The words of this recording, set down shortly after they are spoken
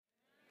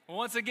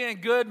Once again,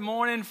 good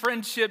morning,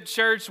 Friendship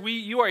Church.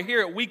 You are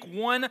here at week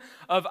 1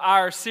 of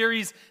our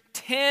series,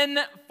 10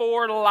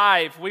 for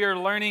Life. We are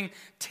learning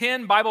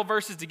 10 Bible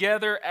verses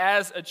together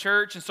as a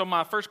church. And so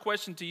my first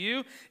question to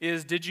you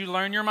is, did you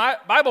learn your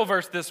Bible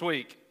verse this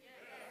week? Yes.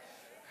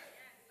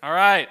 All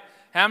right.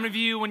 How many of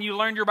you, when you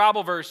learned your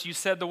Bible verse, you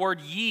said the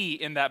word ye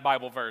in that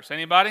Bible verse?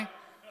 Anybody?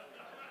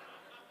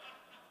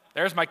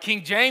 There's my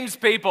King James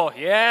people.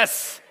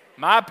 Yes,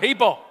 my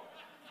people.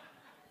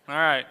 All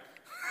right.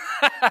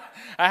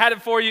 I had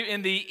it for you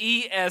in the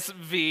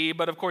ESV,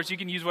 but of course you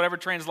can use whatever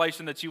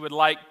translation that you would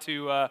like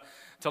to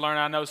learn.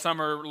 I know some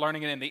are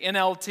learning it in the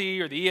NLT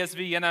or the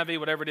ESV, NIV,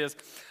 whatever it is.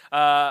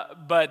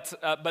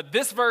 But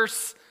this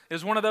verse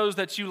is one of those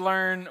that you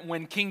learn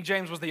when King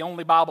James was the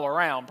only Bible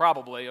around,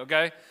 probably,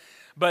 okay?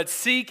 But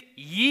seek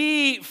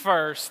ye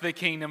first the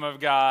kingdom of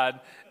God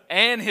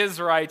and his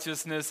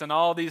righteousness, and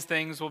all these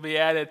things will be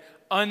added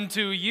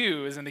unto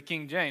you, is in the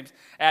King James,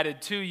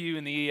 added to you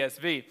in the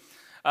ESV.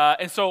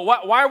 And so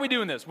why are we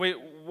doing this?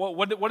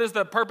 What is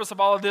the purpose of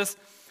all of this?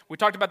 We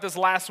talked about this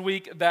last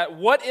week, that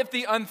what if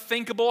the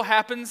unthinkable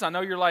happens? I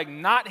know you're like,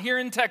 not here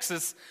in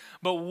Texas,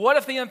 but what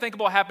if the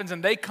unthinkable happens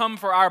and they come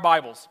for our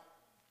Bibles?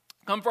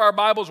 Come for our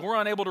Bibles, we're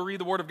unable to read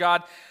the Word of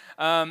God.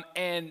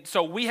 And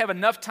so we have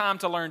enough time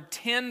to learn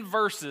 10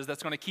 verses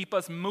that's going to keep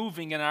us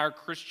moving in our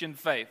Christian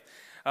faith.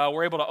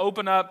 We're able to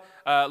open up,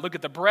 look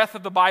at the breadth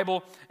of the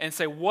Bible, and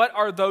say, what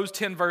are those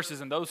 10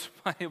 verses? And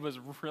it was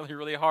really,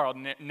 really hard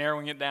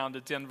narrowing it down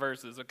to 10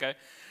 verses, okay?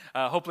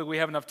 Hopefully we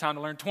have enough time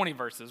to learn 20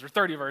 verses or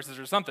 30 verses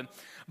or something.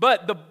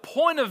 But the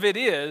point of it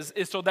is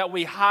so that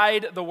we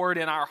hide the Word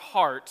in our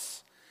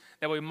hearts,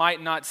 that we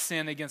might not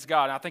sin against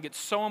God. And I think it's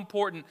so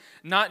important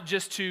not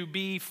just to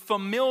be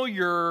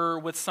familiar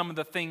with some of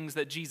the things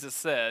that Jesus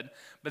said,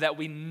 but that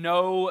we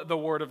know the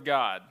Word of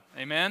God.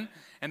 Amen?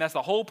 And that's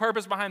the whole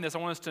purpose behind this. I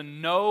want us to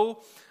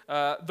know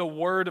the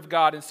Word of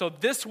God. And so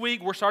this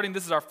week we're starting,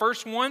 this is our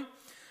first one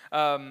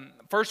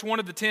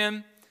of the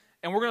 10.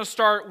 And we're going to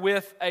start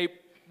with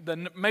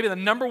maybe the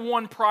number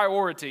one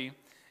priority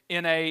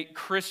in a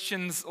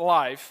Christian's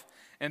life.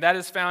 And that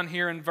is found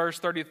here in verse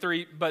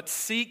 33. But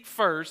seek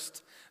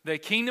first the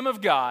kingdom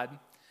of God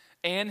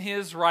and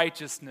his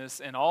righteousness,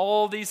 and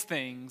all these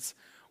things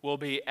will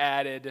be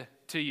added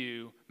to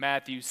you.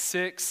 Matthew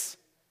 6, ...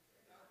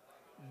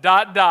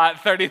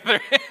 33.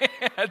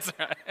 That's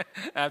right.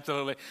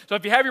 Absolutely. So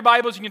if you have your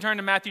Bibles, you can turn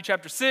to Matthew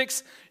chapter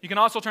 6. You can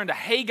also turn to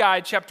Haggai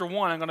chapter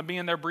 1. I'm going to be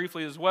in there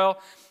briefly as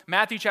well.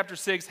 Matthew chapter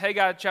 6,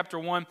 Haggai chapter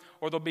 1,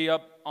 or they'll be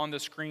up on the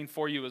screen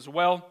for you as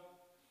well.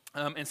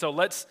 And so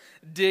let's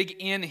dig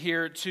in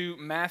here to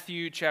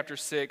Matthew chapter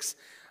 6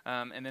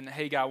 and then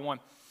Haggai 1.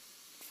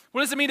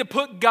 What does it mean to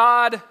put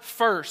God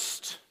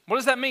first? What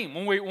does that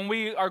mean when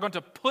we are going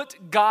to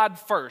put God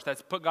first?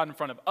 That's put God in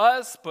front of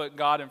us, put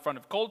God in front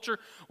of culture.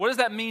 What does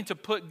that mean to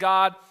put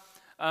God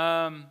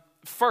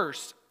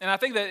first? And I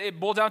think that it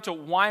boils down to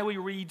why we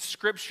read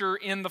Scripture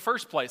in the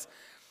first place.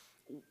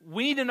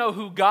 We need to know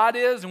who God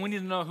is, and we need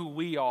to know who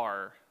we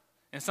are.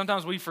 And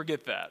sometimes we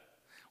forget that.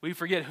 We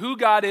forget who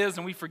God is,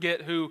 and we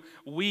forget who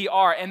we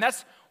are. And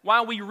that's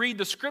why we read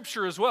the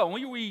Scripture as well.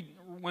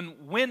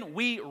 When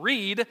we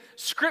read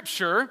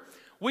Scripture,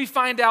 we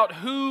find out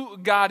who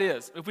God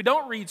is. If we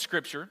don't read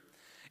Scripture,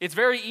 it's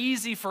very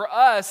easy for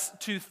us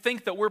to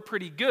think that we're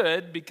pretty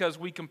good because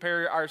we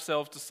compare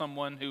ourselves to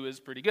someone who is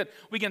pretty good.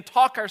 We can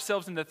talk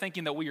ourselves into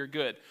thinking that we are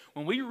good.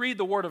 When we read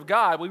the Word of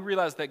God, we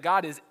realize that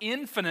God is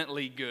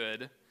infinitely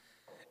good.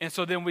 And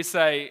so then we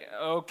say,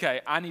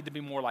 okay, I need to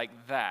be more like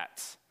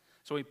that.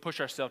 So we push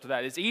ourselves to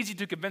that. It's easy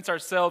to convince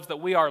ourselves that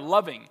we are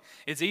loving.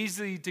 It's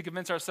easy to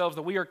convince ourselves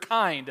that we are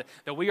kind,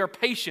 that we are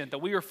patient, that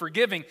we are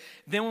forgiving.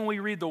 Then when we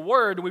read the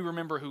Word, we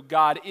remember who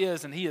God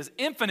is, and He is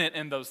infinite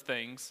in those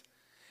things.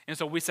 And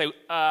so we say,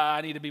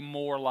 I need to be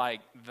more like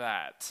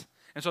that.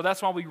 And so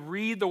that's why we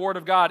read the Word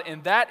of God,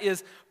 and that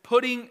is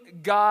putting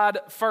God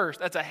first.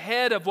 That's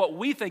ahead of what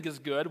we think is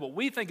good, what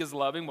we think is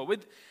loving,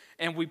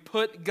 and we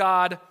put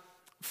God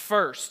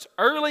first.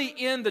 Early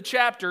in the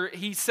chapter,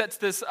 he sets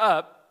this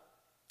up,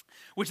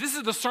 which this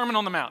is the Sermon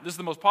on the Mount. This is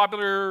the most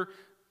popular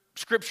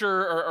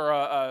scripture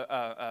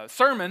or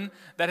sermon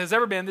that has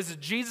ever been. This is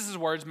Jesus'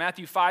 words,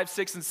 Matthew 5,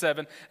 6, and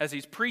 7, as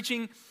he's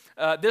preaching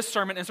this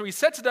sermon. And so he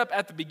sets it up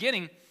at the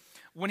beginning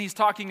when he's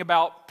talking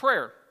about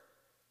prayer.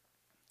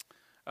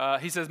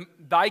 He says,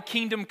 thy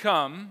kingdom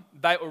come,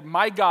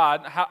 my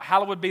God,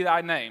 hallowed be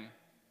thy name.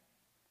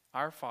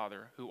 Our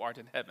Father who art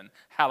in heaven,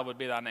 hallowed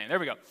be thy name. There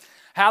we go.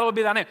 Hallowed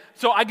be thy name.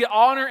 So I get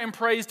honor and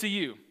praise to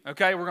you.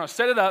 Okay, we're going to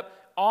set it up.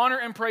 Honor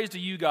and praise to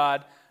you,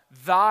 God.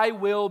 Thy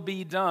will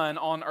be done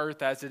on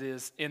earth as it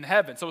is in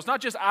heaven. So it's not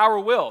just our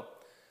will.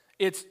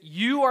 It's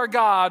you are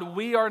God,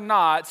 we are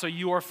not, so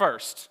you are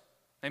first.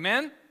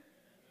 Amen?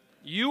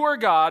 You are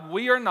God,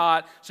 we are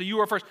not, so you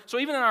are first. So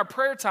even in our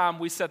prayer time,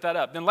 we set that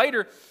up. Then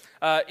later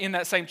in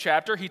that same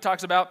chapter, he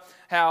talks about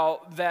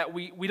how that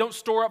we don't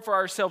store up for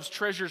ourselves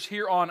treasures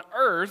here on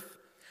earth,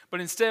 but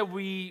instead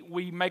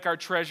we make our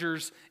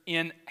treasures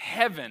in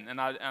heaven. And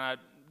I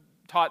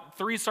taught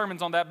 3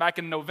 sermons on that back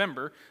in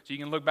November, so you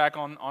can look back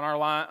on our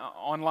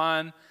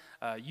online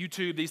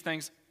YouTube, these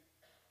things,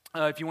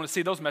 if you want to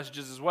see those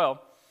messages as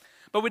well.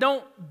 But we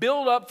don't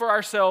build up for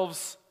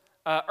ourselves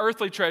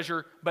earthly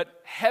treasure,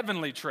 but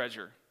heavenly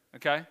treasure,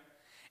 okay?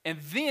 And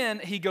then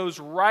he goes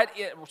right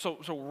in,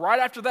 so right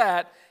after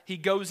that, he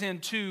goes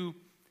into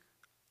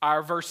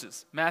our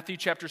verses. Matthew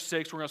chapter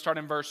 6, we're going to start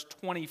in verse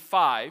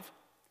 25.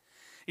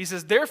 He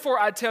says, "Therefore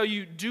I tell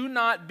you, do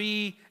not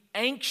be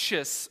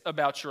anxious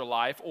about your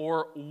life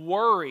or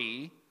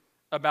worry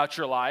about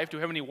your life." Do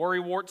we have any worry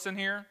warts in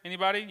here?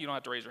 Anybody? You don't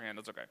have to raise your hand.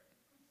 That's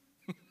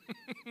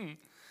okay.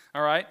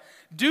 All right?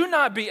 "Do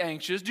not be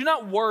anxious. Do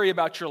not worry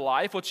about your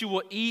life, what you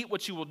will eat,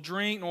 what you will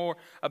drink, nor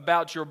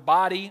about your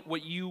body,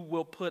 what you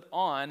will put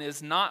on.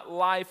 Is not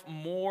life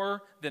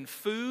more than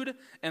food,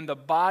 and the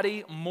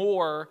body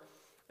more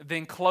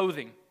than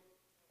clothing?"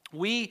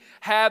 We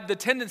have the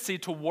tendency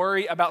to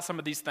worry about some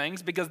of these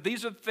things because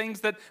these are the things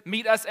that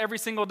meet us every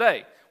single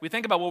day. We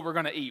think about what we're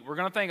going to eat. We're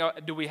going to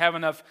think, do we have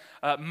enough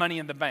money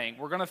in the bank?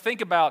 We're going to think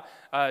about,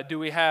 do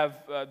we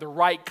have the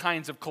right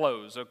kinds of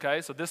clothes,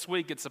 okay? So this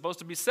week it's supposed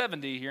to be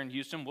 70 here in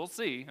Houston. We'll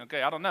see,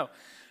 okay? I don't know.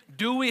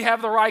 Do we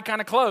have the right kind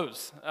of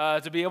clothes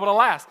to be able to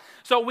last?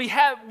 So we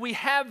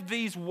have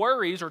these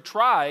worries,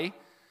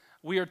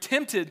 we are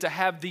tempted to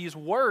have these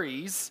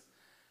worries,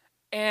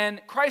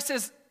 and Christ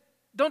says,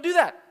 don't do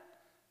that.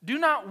 Do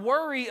not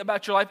worry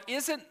about your life.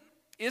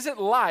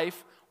 Isn't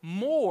life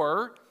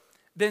more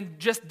than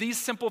just these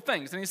simple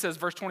things? And he says,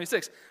 verse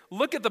 26,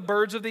 "Look at the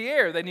birds of the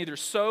air. They neither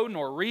sow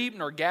nor reap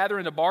nor gather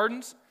into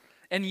barns,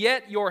 and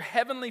yet your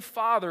heavenly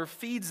Father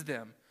feeds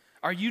them.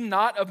 Are you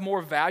not of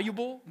more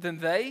valuable than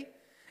they?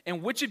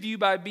 And which of you,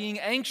 by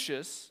being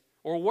anxious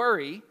or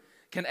worry,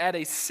 can add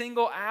a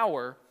single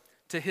hour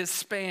to his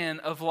span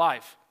of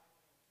life?"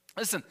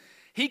 Listen,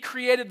 he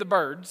created the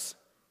birds,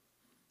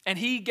 and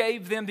he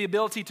gave them the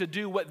ability to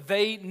do what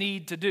they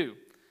need to do.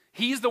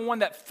 He's the one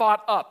that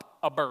thought up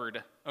a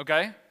bird,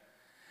 okay?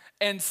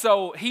 And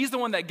so he's the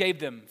one that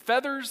gave them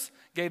feathers,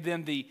 gave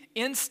them the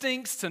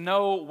instincts to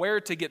know where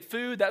to get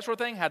food, that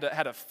sort of thing, how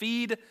to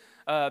feed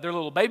their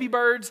little baby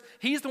birds.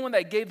 He's the one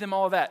that gave them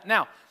all of that.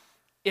 Now,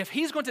 if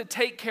he's going to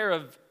take care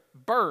of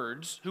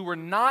birds who were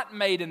not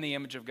made in the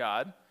image of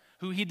God,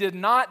 who he did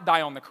not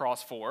die on the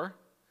cross for,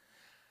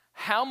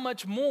 how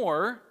much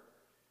more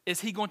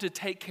is he going to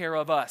take care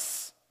of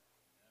us,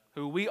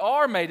 who we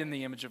are made in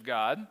the image of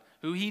God,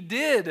 who he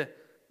did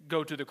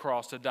go to the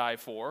cross to die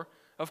for?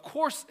 Of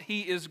course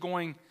he is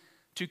going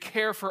to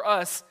care for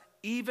us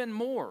even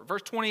more.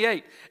 Verse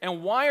 28,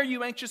 "And why are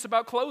you anxious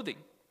about clothing?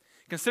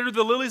 Consider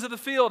the lilies of the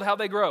field, how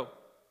they grow.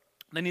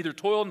 They neither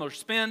toil nor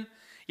spin.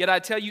 Yet I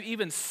tell you,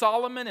 even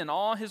Solomon in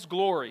all his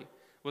glory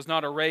was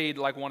not arrayed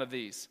like one of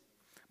these.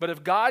 But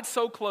if God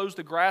so clothes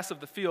the grass of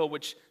the field,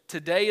 which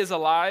today is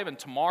alive and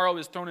tomorrow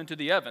is thrown into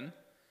the oven,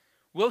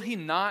 will he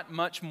not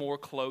much more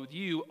clothe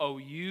you, O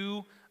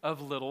you of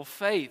little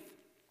faith?"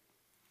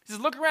 He says,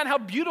 look around how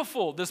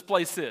beautiful this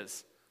place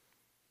is.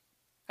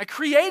 I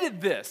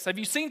created this. Have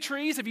you seen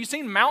trees? Have you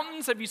seen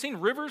mountains? Have you seen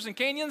rivers and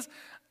canyons?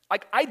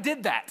 Like, I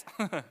did that,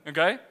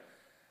 okay?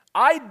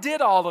 I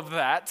did all of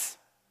that,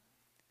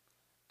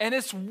 and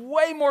it's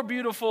way more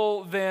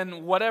beautiful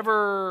than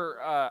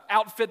whatever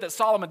outfit that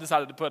Solomon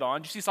decided to put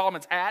on. Did you see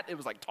Solomon's hat? It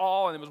was like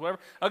tall and it was whatever.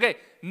 Okay,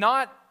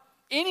 not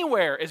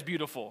anywhere as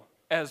beautiful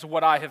as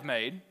what I have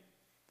made.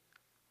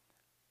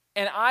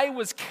 And I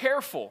was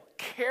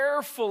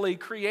carefully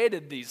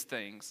created these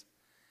things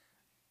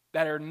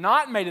that are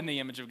not made in the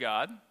image of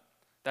God,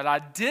 that I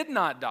did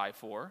not die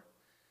for.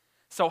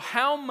 So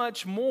how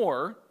much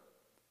more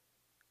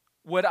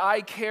would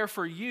I care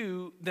for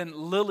you than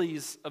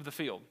lilies of the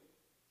field?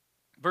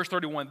 Verse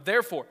 31,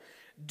 "Therefore,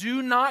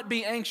 do not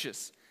be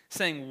anxious,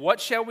 saying, what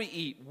shall we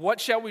eat? What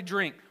shall we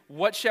drink?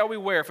 What shall we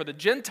wear?" For the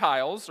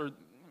Gentiles, or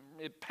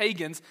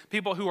pagans,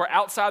 people who are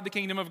outside the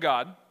kingdom of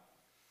God,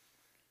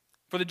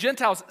 "For the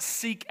Gentiles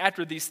seek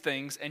after these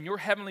things, and your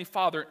heavenly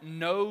Father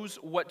knows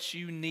what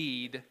you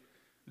need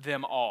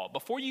them all."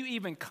 Before you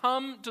even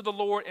come to the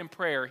Lord in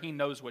prayer, he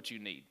knows what you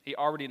need. He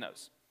already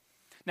knows.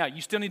 Now,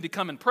 you still need to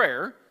come in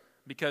prayer,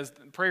 because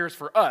prayer is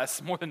for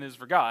us more than it is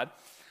for God.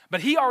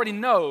 But he already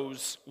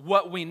knows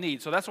what we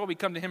need. So that's why we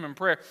come to him in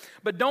prayer.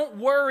 But don't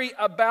worry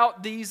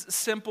about these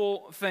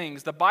simple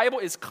things. The Bible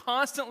is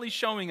constantly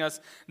showing us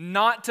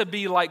not to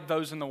be like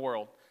those in the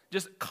world.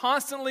 Just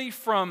constantly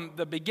from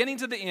the beginning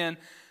to the end,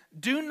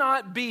 do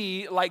not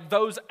be like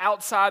those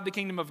outside the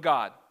kingdom of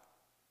God.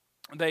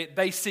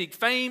 They seek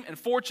fame and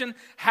fortune,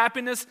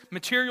 happiness,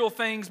 material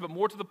things, but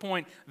more to the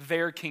point,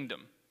 their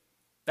kingdom.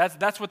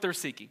 That's what they're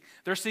seeking.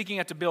 They're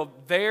seeking to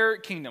build their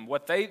kingdom.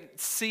 What they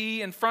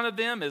see in front of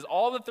them is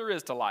all that there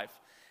is to life.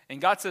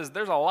 And God says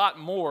there's a lot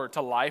more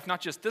to life,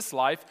 not just this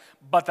life,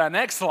 but the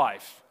next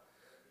life.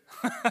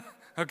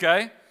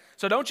 Okay?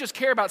 So don't just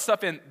care about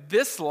stuff in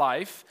this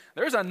life.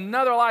 There's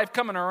another life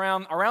coming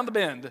around the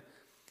bend.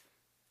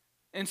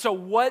 And so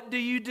what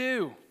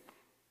do?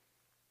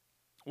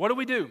 What do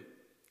we do?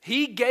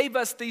 He gave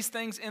us these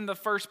things in the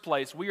first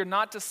place. We are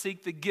not to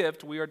seek the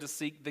gift, we are to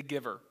seek the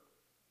giver.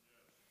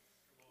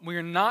 We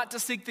are not to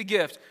seek the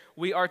gift,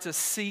 we are to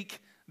seek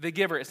the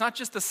giver. It's not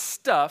just the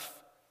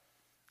stuff,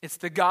 It's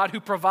the God who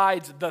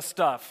provides the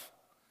stuff.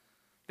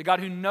 The God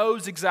who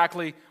knows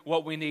exactly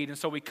what we need. And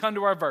so we come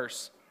to our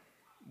verse.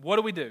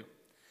 What do?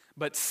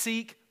 But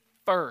seek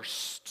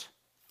first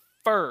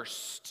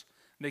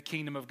the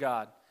kingdom of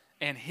God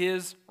and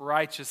his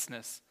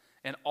righteousness,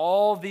 and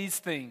all these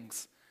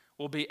things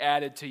will be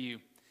added to you.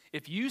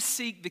 If you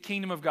seek the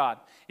kingdom of God,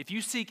 if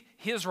you seek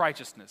his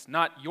righteousness,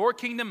 not your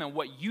kingdom and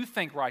what you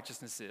think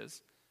righteousness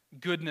is,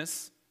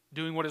 goodness,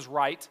 doing what is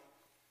right,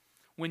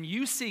 when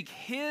you seek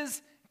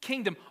his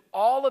kingdom,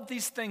 all of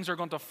these things are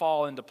going to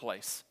fall into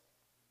place.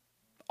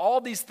 All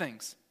these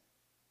things.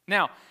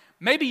 Now,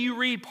 maybe you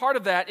read part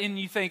of that and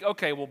you think,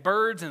 okay, well,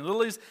 birds and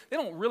lilies, they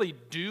don't really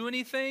do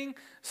anything,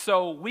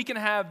 so we can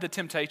have the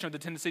temptation or the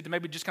tendency to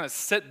maybe just kind of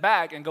sit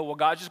back and go, well,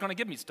 God's just going to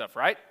give me stuff,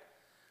 right?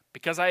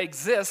 Because I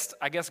exist,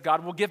 I guess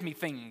God will give me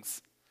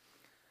things.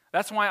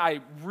 That's why I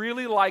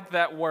really like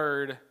that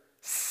word,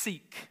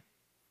 seek.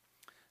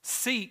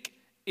 Seek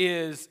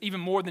is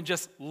even more than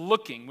just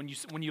looking. When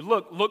you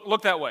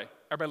look that way.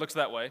 Everybody looks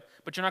that way,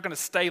 but you're not going to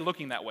stay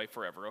looking that way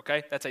forever,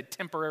 okay? That's a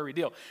temporary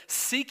deal.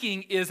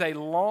 Seeking is a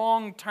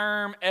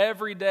long-term,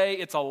 everyday,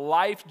 it's a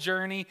life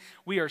journey.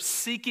 We are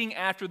seeking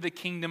after the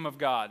kingdom of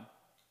God.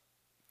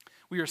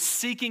 We are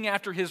seeking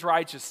after his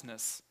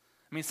righteousness.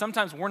 I mean,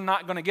 sometimes we're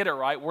not going to get it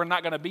right. We're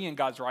not going to be in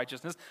God's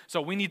righteousness,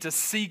 so we need to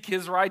seek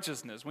his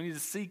righteousness. We need to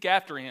seek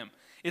after him.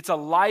 It's a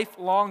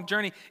lifelong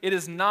journey. It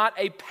is not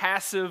a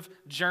passive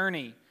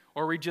journey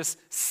where we just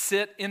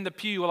sit in the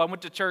pew. Well, I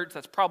went to church.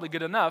 That's probably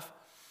good enough.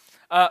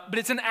 But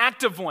it's an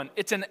active one.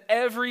 It's an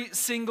every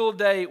single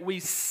day we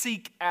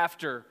seek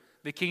after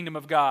the kingdom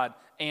of God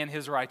and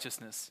his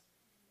righteousness.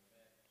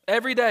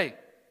 Every day.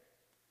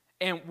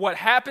 And what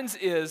happens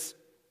is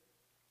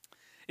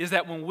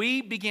that when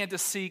we begin to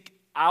seek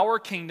our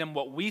kingdom,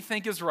 what we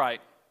think is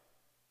right,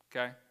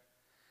 okay,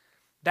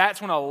 that's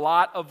when a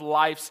lot of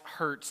life's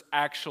hurts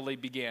actually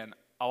begin.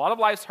 A lot of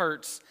life's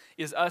hurts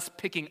is us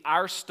picking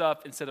our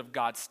stuff instead of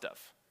God's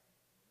stuff.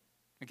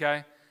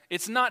 Okay?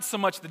 It's not so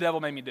much the devil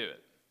made me do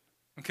it.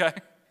 Okay?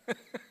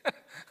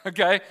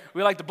 Okay?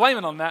 We like to blame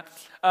it on that.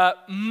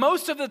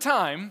 Most of the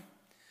time,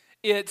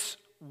 it's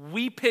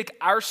we pick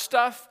our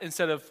stuff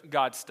instead of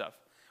God's stuff.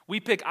 We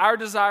pick our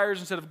desires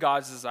instead of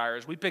God's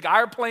desires. We pick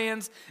our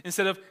plans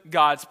instead of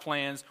God's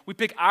plans. We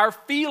pick our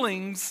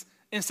feelings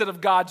instead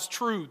of God's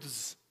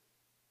truths.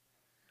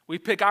 We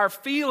pick our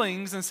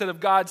feelings instead of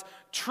God's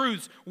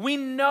truths. We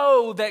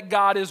know that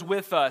God is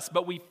with us,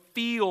 but we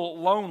feel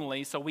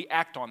lonely, so we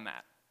act on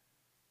that.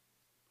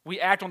 We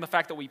act on the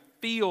fact that we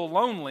feel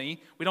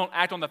lonely. We don't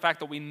act on the fact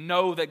that we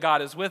know that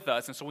God is with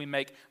us, and so we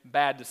make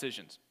bad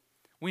decisions.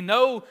 We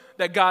know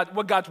that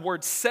what God's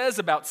word says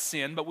about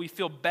sin, but we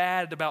feel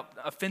bad about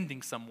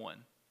offending someone.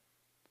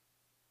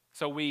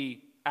 So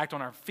we act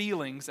on our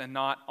feelings and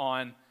not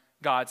on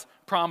God's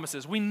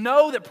promises. We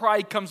know that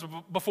pride comes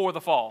before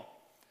the fall,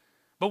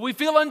 but we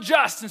feel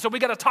unjust, and so we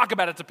got to talk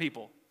about it to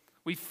people.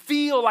 We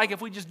feel like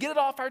if we just get it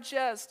off our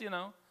chest,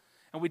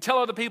 and we tell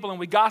other people and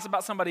we gossip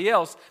about somebody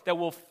else, that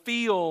we'll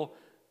feel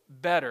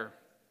better.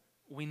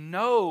 We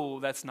know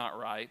that's not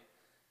right,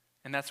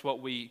 and that's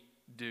what we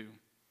do.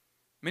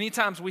 Many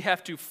times we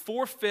have to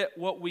forfeit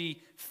what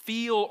we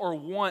feel or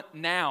want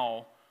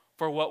now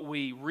for what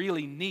we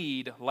really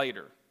need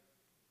later.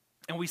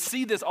 And we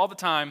see this all the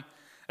time,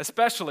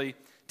 especially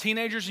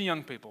teenagers and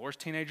young people. Where's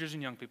teenagers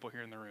and young people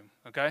here in the room,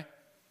 okay?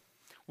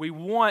 We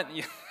want,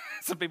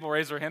 some people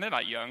raise their hand, they're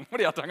not young. What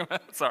are y'all talking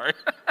about? Sorry.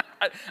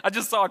 I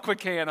just saw a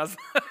quick hand.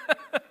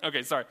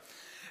 Okay, sorry.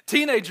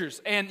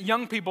 Teenagers and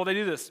young people, they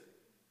do this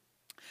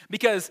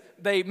because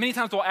many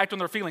times they'll act on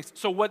their feelings.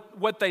 So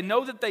what they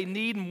know that they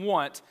need and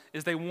want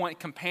is they want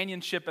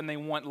companionship and they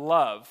want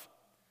love.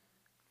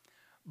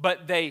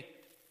 But they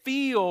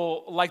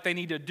feel like they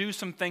need to do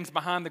some things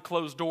behind the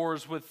closed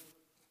doors with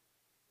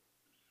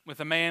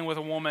a man, with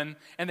a woman,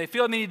 and they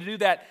feel they need to do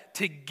that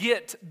to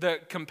get the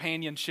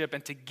companionship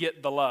and to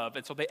get the love.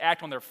 And so they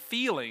act on their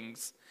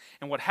feelings,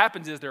 and what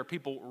happens is there are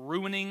people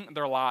ruining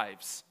their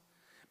lives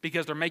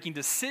because they're making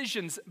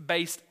decisions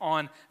based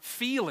on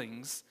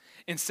feelings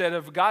instead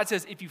of God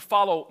says, if you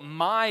follow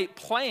my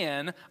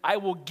plan, I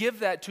will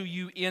give that to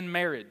you in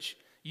marriage.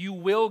 You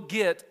will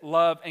get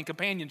love and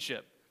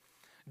companionship.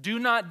 Do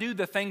not do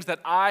the things that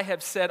I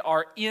have said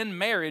are in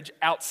marriage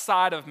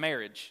outside of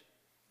marriage.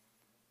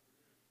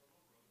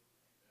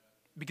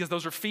 Because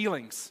those are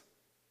feelings.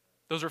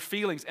 Those are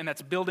feelings, and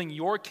that's building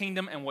your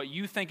kingdom and what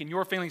you think and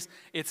your feelings.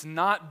 It's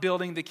not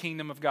building the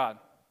kingdom of God.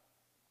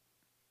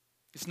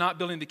 It's not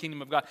building the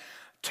kingdom of God.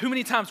 Too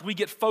many times we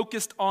get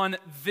focused on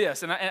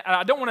this, and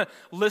I don't want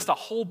to list a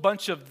whole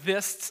bunch of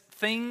this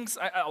things,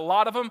 a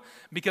lot of them,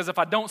 because if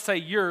I don't say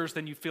yours,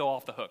 then you feel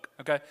off the hook,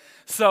 okay?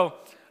 So,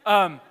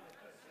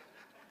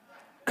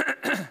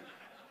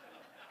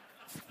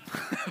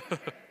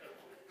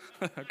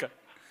 okay.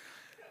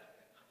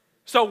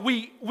 So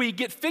we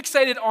get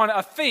fixated on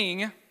a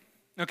thing,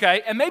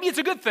 okay, and maybe it's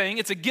a good thing,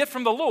 it's a gift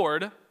from the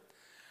Lord,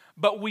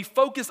 but we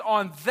focus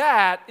on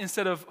that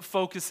instead of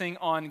focusing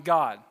on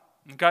God,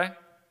 okay?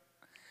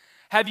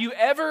 Have you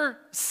ever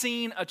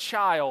seen a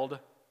child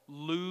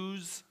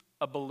lose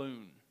a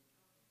balloon?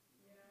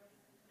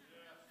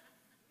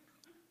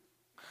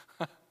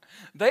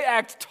 they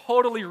act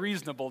totally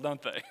reasonable,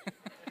 don't they?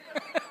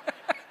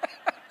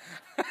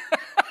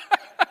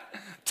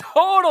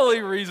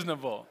 Totally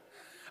reasonable.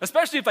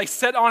 Especially if they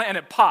sit on it and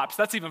it pops.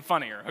 That's even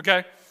funnier,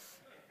 okay?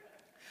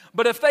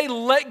 But if they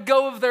let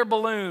go of their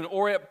balloon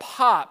or it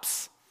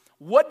pops,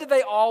 what do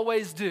they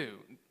always do?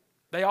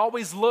 They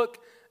always look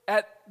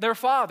at their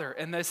father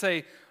and they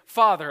say,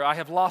 Father, I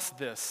have lost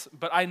this,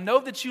 but I know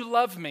that you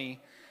love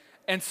me,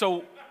 and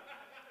so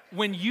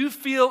when you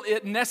feel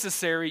it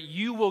necessary,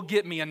 you will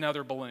get me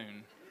another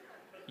balloon.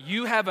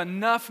 You have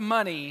enough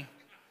money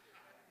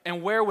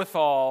and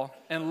wherewithal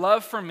and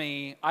love for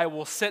me, I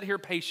will sit here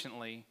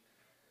patiently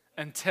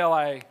until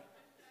I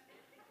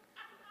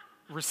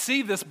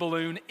receive this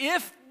balloon.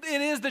 If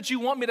it is that you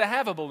want me to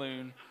have a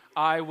balloon,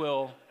 I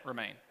will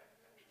remain.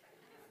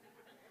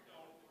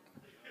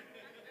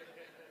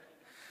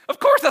 Of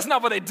course that's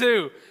not what they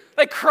do.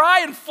 They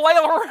cry and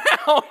flail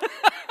around.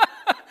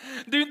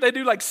 They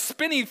do like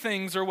spinny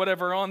things or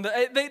whatever on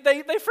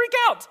they freak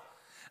out.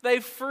 They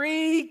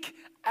freak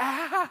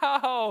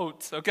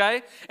out,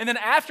 okay? And then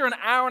after an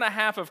hour and a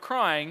half of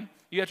crying,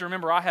 you have to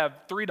remember I have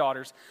 3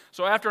 daughters.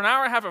 So after an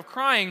hour and a half of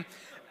crying,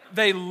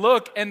 they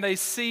look and they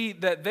see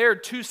that their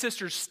 2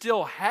 sisters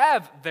still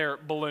have their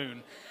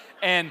balloon.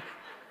 And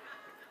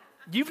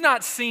you've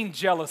not seen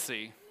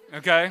jealousy,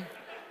 okay?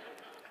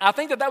 I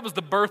think that was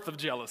the birth of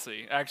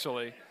jealousy,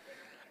 actually.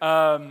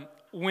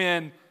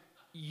 When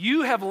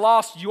you have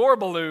lost your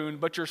balloon,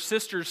 but your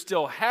sisters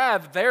still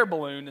have their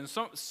balloon, and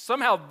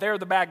somehow they're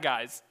the bad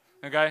guys,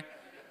 okay?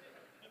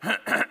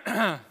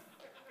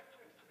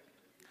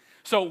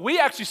 So we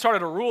actually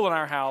started a rule in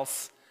our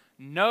house,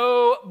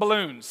 no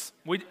balloons.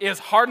 It's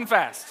hard and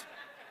fast.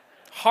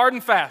 Hard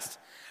and fast.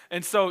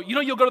 And so,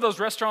 you'll go to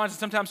those restaurants and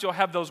sometimes you'll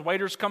have those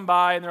waiters come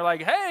by and they're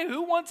like, hey,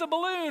 who wants a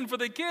balloon for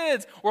the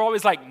kids? We're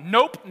always like,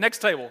 nope, next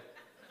table.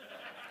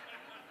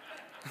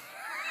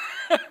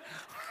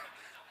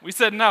 We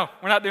said, no,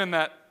 we're not doing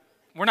that.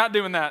 We're not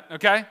doing that,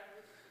 okay?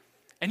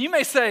 And you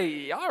may say,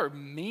 y'all are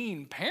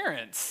mean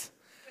parents.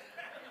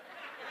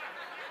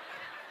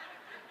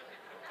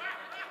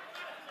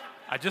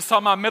 I just saw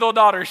my middle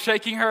daughter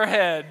shaking her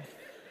head.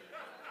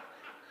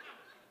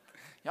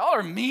 Y'all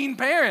are mean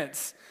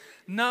parents.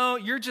 No,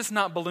 you're just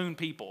not balloon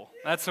people.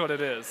 That's what it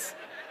is.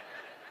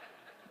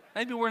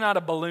 Maybe we're not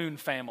a balloon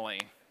family,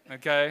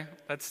 okay?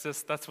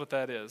 That's what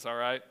that is, all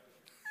right?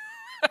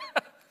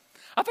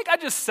 I think I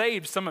just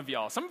saved some of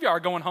y'all. Some of y'all are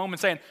going home and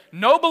saying,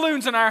 no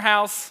balloons in our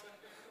house.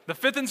 The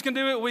Fithens can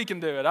do it, we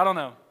can do it. I don't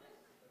know.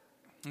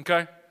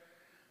 Okay?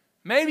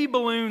 Maybe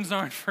balloons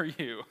aren't for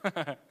you.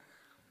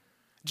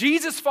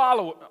 Jesus'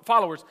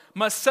 followers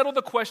must settle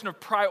the question of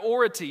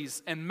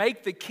priorities and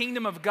make the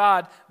kingdom of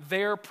God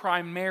their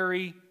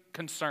primary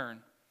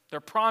concern.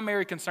 Their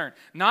primary concern.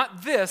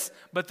 Not this,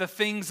 but the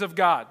things of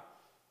God.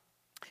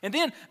 And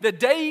then the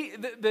day,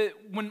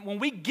 when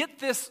we get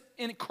this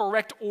in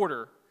correct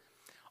order,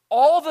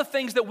 all the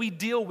things that we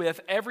deal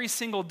with every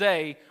single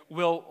day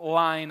will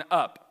line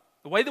up.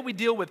 The way that we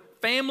deal with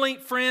family,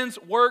 friends,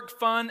 work,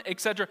 fun,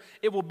 etc.,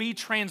 it will be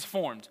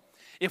transformed.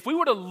 If we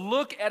were to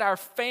look at our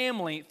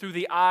family through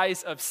the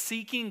eyes of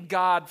seeking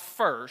God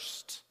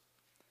first,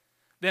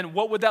 then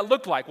what would that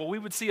look like? Well, we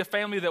would see a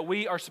family that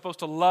we are supposed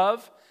to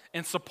love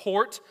and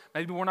support.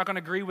 Maybe we're not going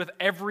to agree with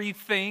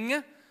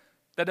everything.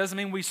 That doesn't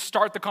mean we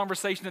start the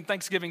conversation at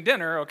Thanksgiving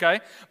dinner, okay?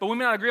 But we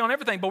may not agree on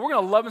everything, but we're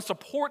going to love and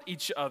support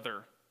each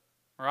other.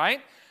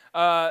 Right?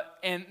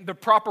 And the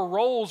proper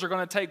roles are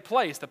going to take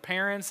place. The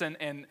parents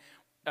and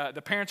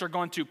the parents are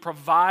going to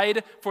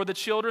provide for the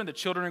children. The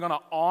children are going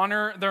to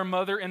honor their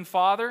mother and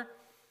father.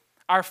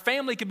 Our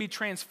family can be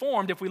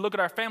transformed if we look at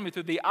our family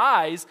through the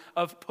eyes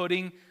of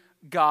putting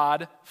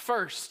God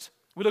first.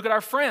 We look at our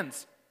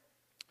friends.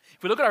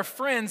 If we look at our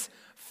friends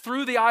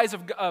through the eyes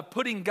of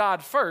putting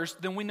God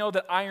first, then we know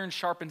that iron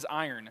sharpens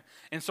iron.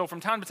 And so from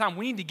time to time,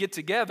 we need to get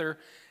together,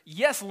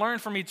 yes, learn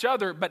from each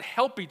other, but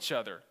help each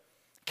other.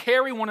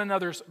 Carry one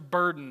another's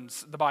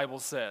burdens, the Bible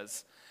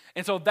says.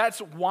 And so that's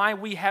why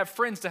we have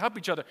friends to help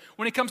each other.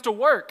 When it comes to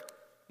work,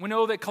 we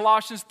know that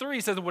Colossians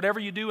 3 says, whatever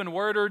you do in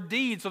word or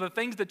deed, so the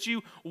things that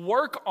you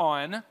work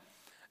on,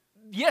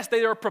 yes,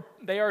 they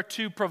are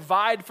to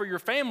provide for your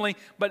family,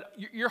 but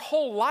your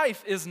whole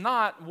life is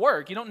not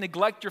work. You don't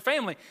neglect your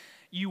family.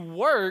 You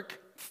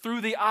work through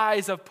the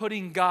eyes of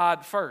putting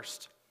God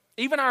first.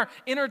 Even our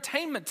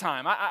entertainment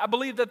time. I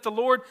believe that the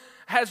Lord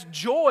has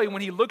joy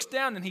when He looks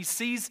down and He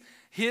sees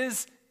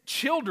His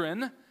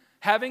children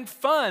having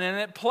fun and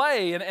at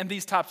play and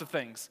these types of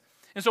things.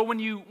 And so when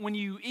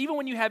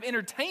you have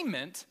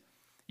entertainment,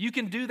 you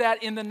can do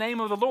that in the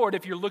name of the Lord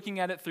if you're looking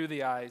at it through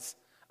the eyes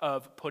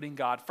of putting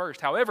God first.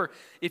 However,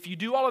 if you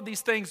do all of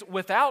these things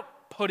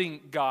without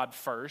putting God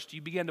first,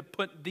 you begin to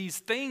put these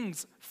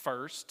things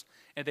first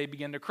and they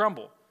begin to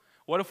crumble.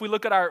 What if we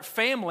look at our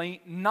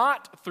family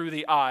not through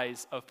the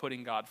eyes of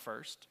putting God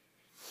first?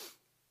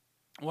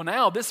 Well,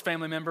 now this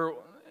family member,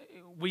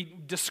 we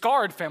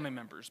discard family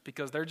members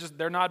because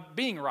they're not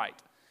being right.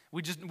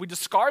 We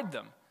discard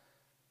them.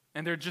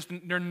 And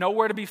they're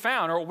nowhere to be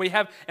found. Or we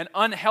have an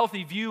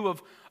unhealthy view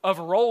of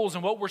roles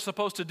and what we're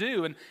supposed to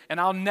do. And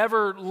I'll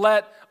never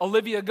let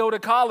Olivia go to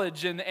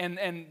college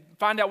and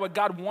find out what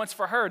God wants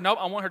for her. Nope,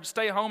 I want her to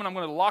stay home and I'm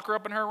going to lock her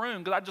up in her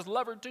room because I just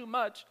love her too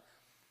much.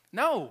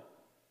 No,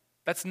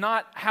 that's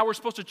not how we're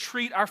supposed to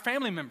treat our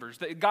family members.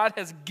 That God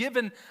has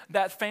given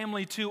that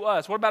family to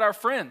us. What about our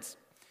friends?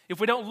 If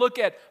we don't look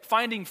at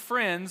finding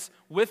friends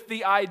with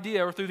the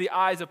idea or through the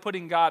eyes of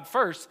putting God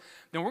first,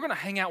 then we're going to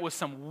hang out with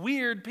some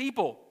weird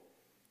people.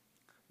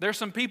 There's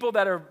some people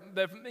that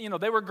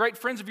they were great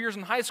friends of yours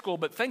in high school,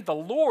 but thank the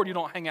Lord you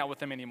don't hang out with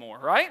them anymore,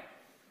 right?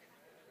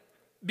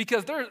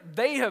 Because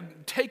they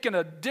have taken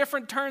a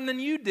different turn than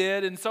you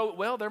did, and so,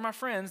 well, they're my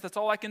friends, that's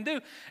all I can do.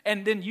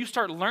 And then you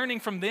start learning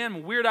from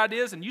them weird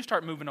ideas, and you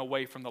start moving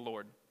away from the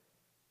Lord.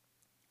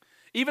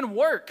 Even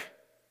work.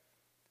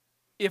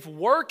 If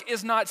work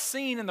is not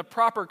seen in the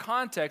proper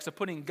context of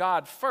putting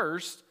God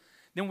first,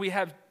 then we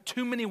have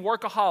too many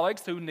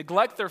workaholics who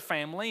neglect their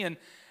family and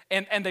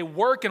they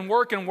work and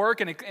work and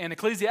work, and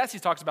Ecclesiastes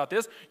talks about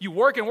this. You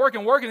work and work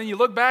and work, and then you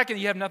look back and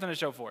you have nothing to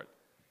show for it.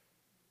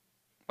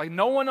 Like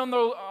no one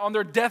on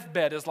their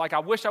deathbed is like, I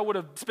wish I would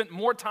have spent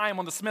more time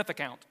on the Smith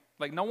account.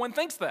 Like no one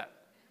thinks that.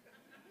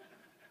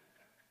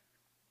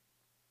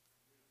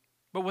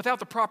 But without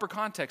the proper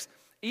context,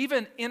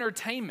 even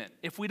entertainment,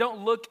 if we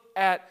don't look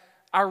at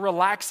our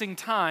relaxing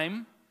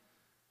time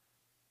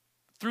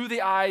through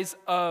the eyes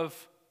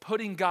of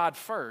putting God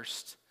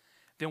first,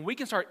 then we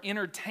can start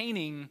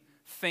entertaining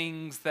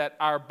things that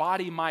our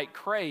body might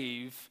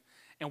crave,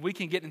 and we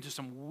can get into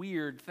some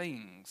weird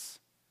things.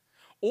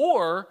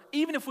 Or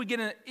even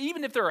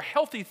if there are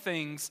healthy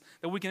things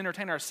that we can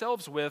entertain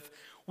ourselves with,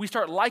 we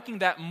start liking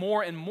that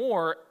more and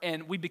more,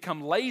 and we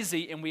become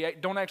lazy and we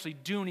don't actually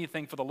do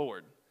anything for the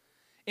Lord.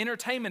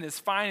 Entertainment is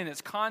fine in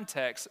its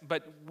context,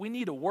 but we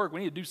need to work. We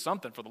need to do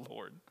something for the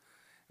Lord.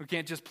 We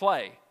can't just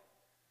play.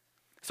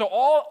 So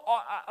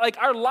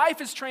our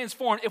life is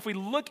transformed if we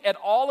look at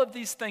all of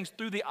these things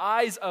through the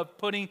eyes of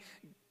putting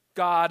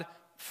God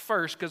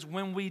first, because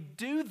when we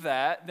do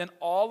that, then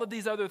all of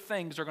these other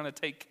things are going to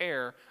take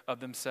care of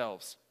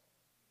themselves.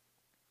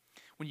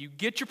 When you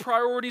get your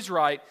priorities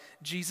right,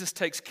 Jesus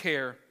takes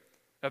care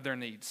of their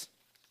needs,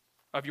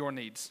 of your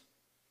needs.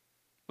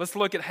 Let's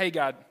look at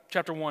Haggai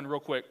chapter 1 real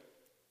quick.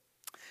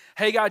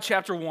 Haggai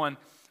chapter 1,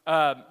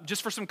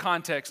 just for some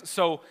context.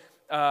 So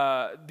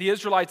the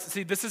Israelites,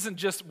 see, this isn't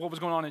just what was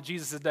going on in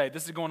Jesus' day.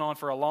 This is going on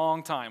for a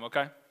long time,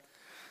 okay?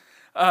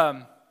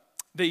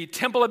 The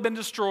temple had been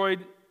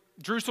destroyed.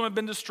 Jerusalem had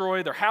been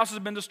destroyed. Their houses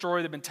had been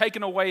destroyed. They've been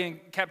taken away in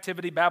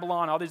captivity,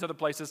 Babylon, all these other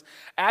places.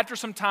 After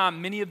some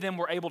time, many of them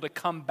were able to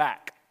come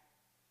back.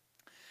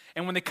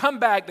 And when they come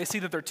back, they see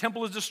that their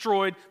temple is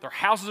destroyed, their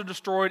houses are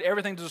destroyed,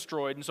 everything's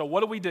destroyed. And so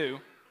what do?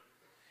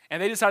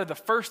 And they decided the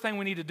first thing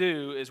we need to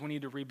do is we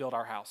need to rebuild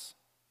our house.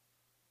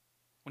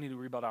 We need to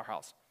rebuild our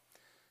house.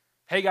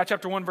 Haggai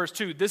chapter 1, verse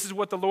 2, this is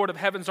what the Lord of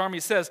Heaven's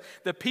army says.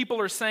 The people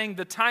are saying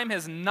the time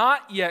has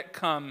not yet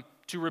come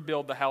to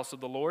rebuild the house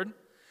of the Lord.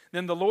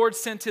 Then the Lord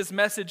sent his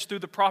message through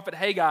the prophet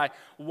Haggai.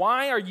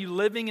 Why are you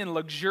living in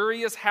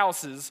luxurious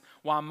houses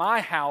while my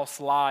house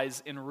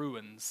lies in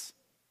ruins?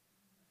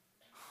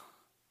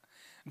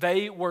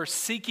 They were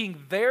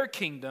seeking their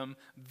kingdom,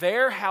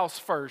 their house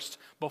first,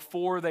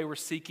 before they were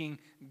seeking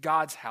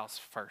God's house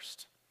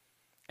first.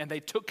 And they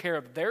took care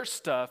of their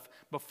stuff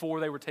before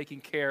they were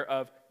taking care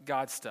of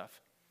God's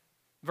stuff.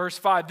 Verse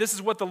 5, this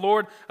is what the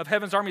Lord of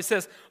Heaven's army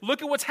says.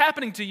 Look at what's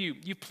happening to you.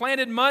 You've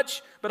planted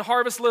much, but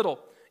harvest little.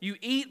 You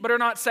eat, but are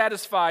not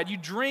satisfied. You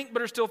drink,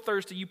 but are still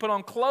thirsty. You put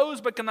on clothes,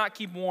 but cannot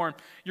keep warm.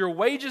 Your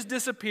wages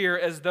disappear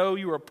as though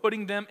you are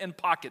putting them in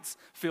pockets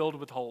filled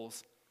with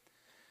holes.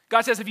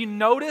 God says, have you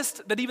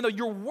noticed that even though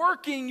you're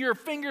working your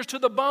fingers to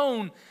the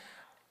bone,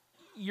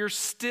 you're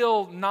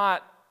still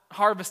not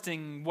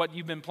harvesting what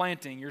you've been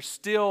planting? You're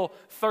still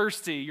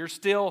thirsty. You're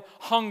still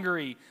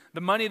hungry.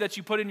 The money that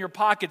you put in your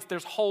pockets,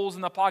 there's holes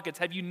in the pockets.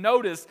 Have you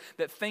noticed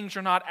that things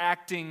are not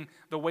acting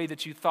the way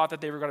that you thought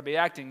that they were going to be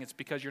acting? It's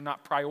because you're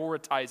not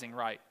prioritizing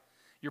right.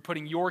 You're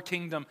putting your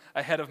kingdom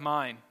ahead of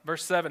mine.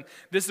 Verse 7,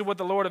 this is what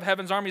the Lord of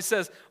Heaven's army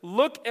says.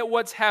 Look at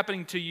what's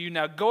happening to you.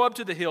 Now go up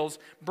to the hills,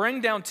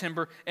 bring down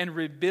timber, and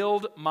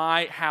rebuild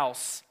my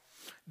house.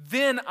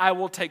 Then I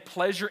will take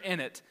pleasure in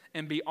it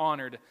and be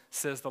honored,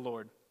 says the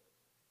Lord.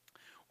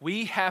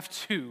 We have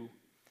to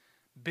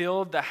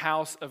build the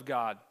house of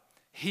God.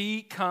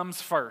 He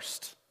comes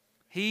first.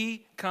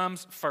 He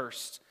comes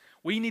first.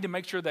 We need to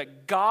make sure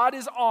that God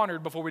is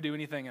honored before we do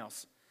anything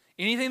else.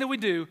 Anything that we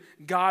do,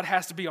 God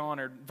has to be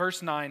honored.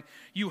 Verse 9,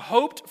 you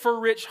hoped for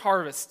rich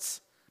harvests,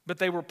 but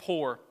they were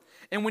poor.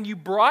 And when you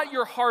brought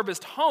your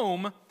harvest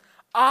home,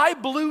 I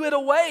blew it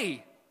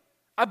away.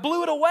 I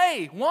blew it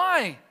away.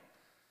 Why?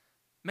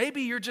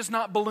 Maybe you're just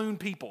not balloon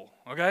people,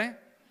 okay?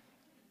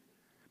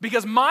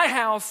 Because my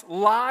house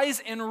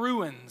lies in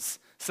ruins,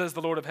 says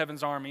the Lord of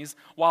Heaven's armies,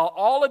 while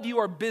all of you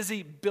are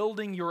busy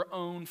building your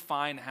own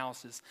fine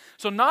houses.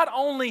 So not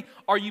only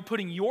are you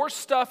putting your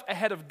stuff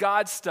ahead of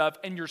God's stuff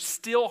and you're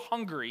still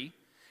hungry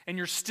and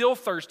you're still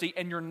thirsty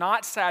and you're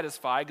not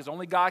satisfied, because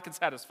only God can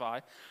satisfy.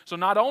 So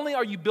not only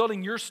are you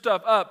building your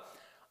stuff up,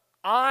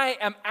 I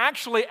am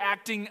actually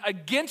acting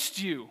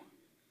against you.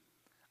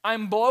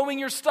 I'm blowing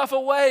your stuff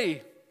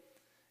away.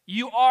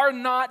 You are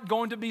not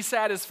going to be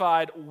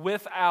satisfied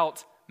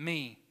without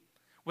me,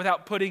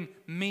 without putting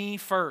me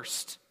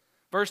first.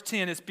 Verse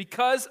 10, it's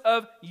because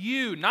of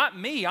you, not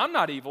me, I'm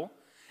not evil.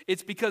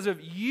 It's because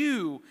of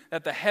you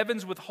that the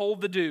heavens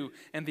withhold the dew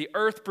and the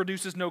earth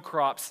produces no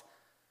crops.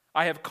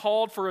 I have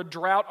called for a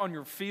drought on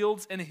your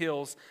fields and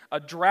hills, a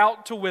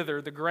drought to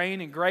wither the grain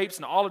and grapes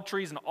and olive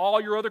trees and all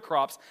your other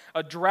crops,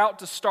 a drought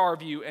to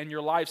starve you and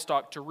your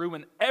livestock, to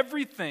ruin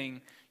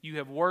everything you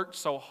have worked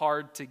so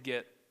hard to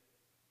get.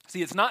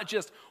 See, it's not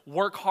just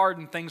work hard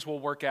and things will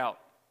work out.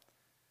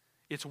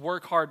 It's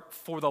work hard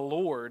for the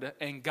Lord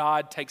and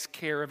God takes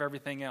care of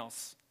everything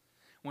else.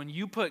 When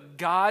you put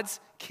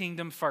God's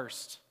kingdom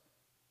first,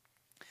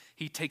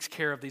 He takes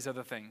care of these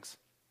other things.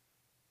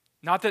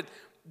 Not that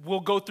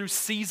we'll go through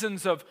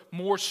seasons of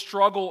more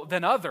struggle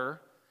than other,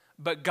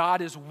 but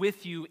God is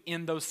with you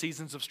in those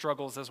seasons of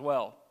struggles as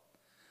well.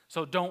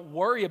 So don't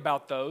worry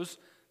about those.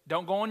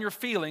 Don't go on your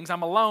feelings.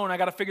 I'm alone. I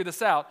got to figure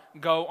this out.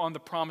 Go on the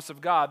promise of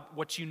God.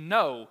 What you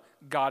know,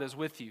 God is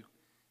with you.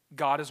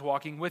 God is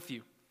walking with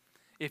you.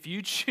 If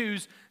you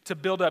choose to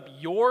build up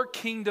your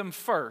kingdom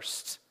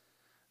first,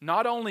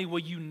 not only will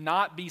you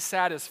not be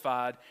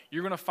satisfied,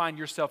 you're going to find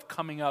yourself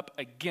coming up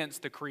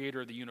against the creator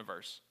of the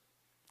universe.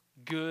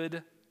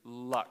 Good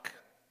luck.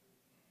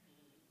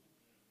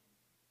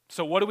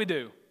 So what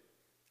do?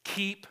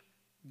 Keep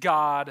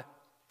God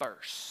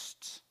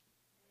first.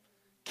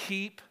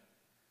 Keep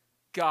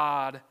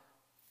God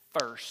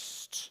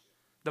first.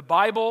 The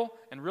Bible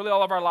and really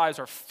all of our lives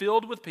are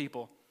filled with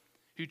people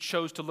who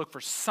chose to look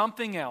for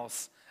something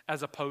else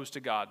as opposed to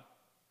God.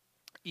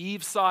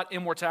 Eve sought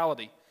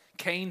immortality.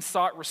 Cain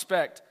sought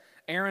respect.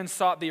 Aaron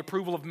sought the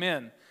approval of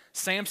men.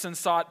 Samson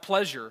sought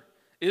pleasure.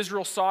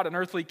 Israel sought an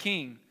earthly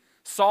king.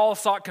 Saul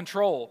sought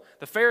control.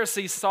 The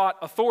Pharisees sought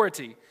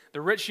authority.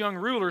 The rich young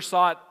ruler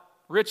sought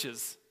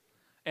riches.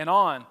 And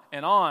on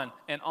and on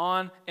and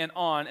on and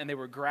on, and they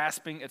were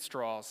grasping at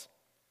straws.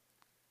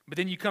 But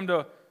then you come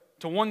to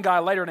one guy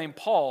later named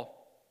Paul,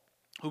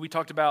 who we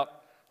talked about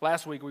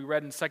last week. We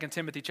read in 2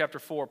 Timothy chapter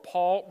 4.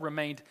 Paul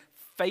remained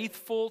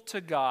faithful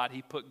to God.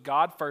 He put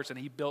God first and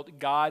he built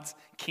God's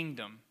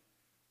kingdom.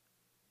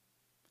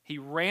 He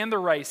ran the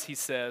race, he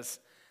says,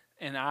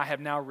 and I have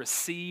now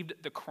received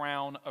the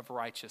crown of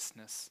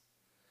righteousness.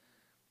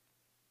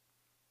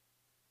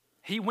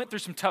 He went through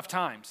some tough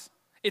times.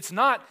 It's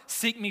not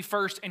seek me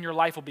first and your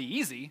life will be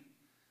easy,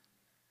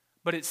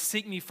 but it's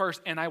seek me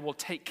first and I will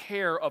take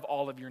care of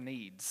all of your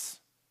needs.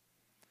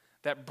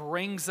 That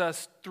brings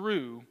us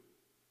through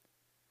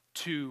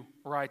to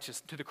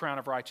the crown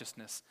of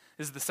righteousness.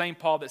 This is the same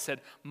Paul that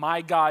said,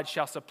 my God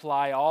shall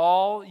supply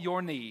all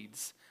your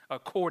needs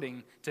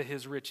according to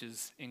his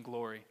riches in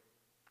glory.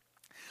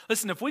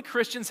 Listen, if we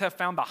Christians have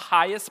found the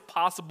highest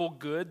possible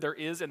good there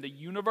is in the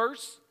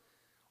universe,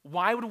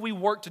 why would we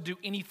work to do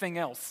anything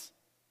else?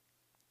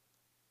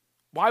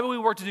 Why would we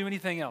work to do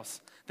anything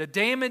else? The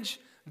damage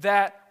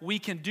that we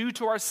can do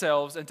to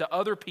ourselves and to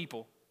other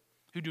people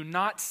who do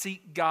not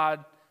seek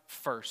God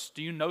first.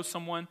 Do you know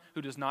someone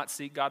who does not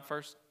seek God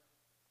first?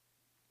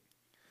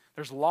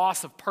 There's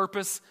loss of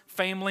purpose,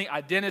 family,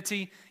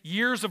 identity,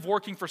 years of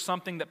working for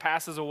something that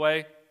passes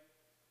away.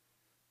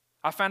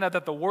 I found out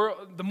that the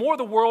more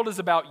the world is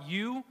about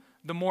you,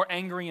 the more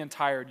angry and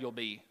tired you'll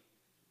be.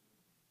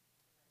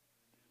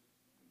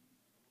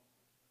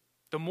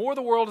 The more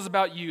the world is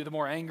about you, the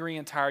more angry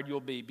and tired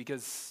you'll be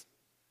because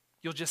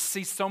you'll just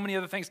see so many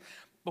other things.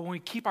 But when we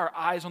keep our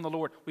eyes on the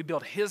Lord, we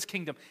build His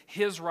kingdom,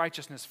 His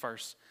righteousness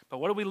first. But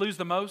what do we lose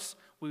the most?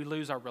 We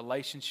lose our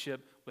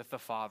relationship with the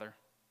Father.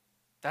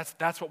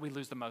 That's what we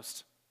lose the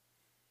most.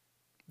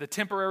 The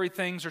temporary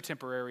things are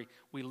temporary.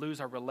 We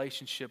lose our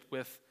relationship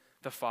with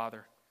the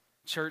Father.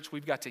 Church,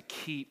 we've got to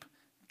keep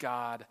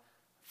God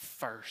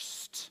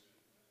first.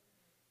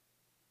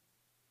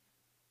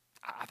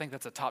 I think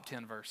that's a top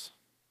 10 verse.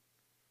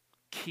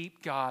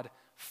 Keep God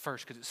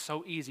first because it's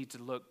so easy to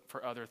look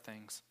for other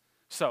things.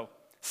 So,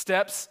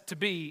 steps to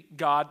be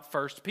God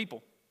first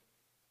people.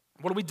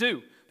 What do we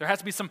do? There has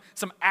to be some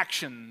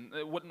action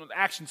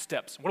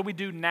steps. What do we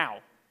do now?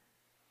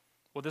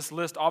 Well, this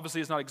list obviously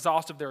is not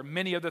exhaustive. There are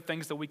many other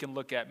things that we can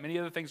look at, many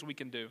other things we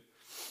can do.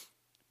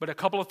 But a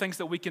couple of things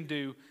that we can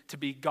do to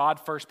be God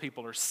first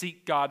people or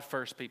seek God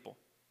first people.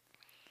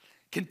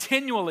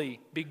 Continually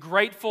be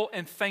grateful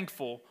and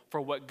thankful for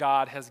what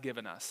God has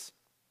given us.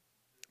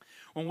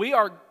 When we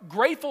are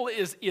grateful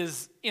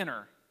is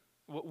inner.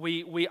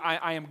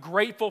 I am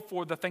grateful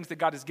for the things that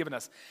God has given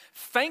us.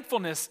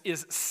 Thankfulness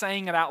is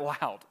saying it out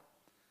loud.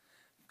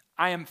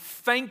 I am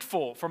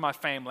thankful for my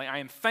family. I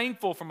am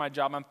thankful for my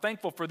job. I'm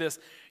thankful for this.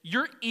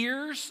 Your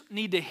ears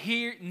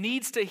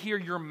needs to hear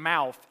your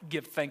mouth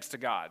give thanks to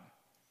God.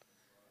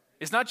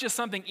 It's not just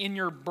something in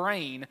your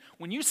brain.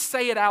 When you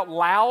say it out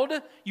loud,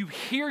 you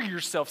hear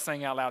yourself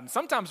saying out loud. And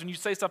sometimes when you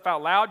say stuff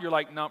out loud, you're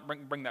like, no,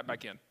 bring that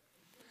back in.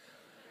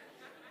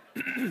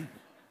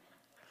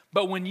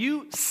 But when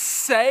you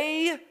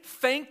say,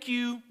 thank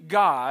you,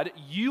 God,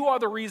 you are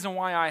the reason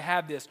why I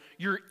have this,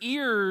 your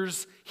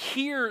ears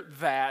hear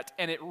that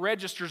and it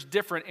registers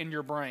different in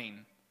your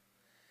brain.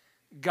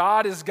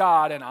 God is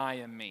God and I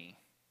am me.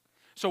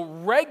 So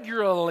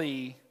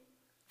regularly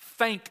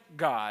thank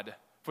God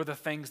for the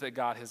things that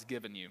God has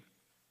given you.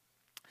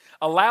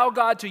 Allow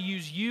God to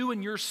use you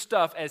and your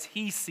stuff as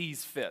He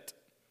sees fit.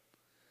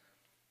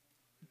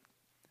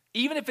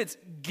 Even if it's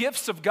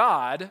gifts of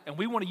God and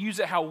we want to use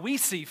it how we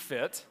see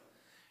fit,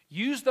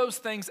 use those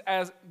things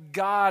as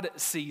God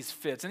sees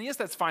fit. And yes,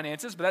 that's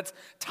finances, but that's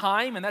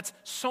time and that's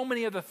so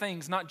many other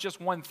things, not just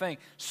one thing,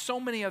 so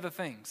many other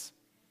things.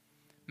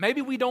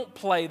 Maybe we don't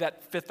play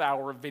that 5th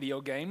hour of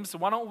video games, so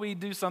why don't we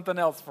do something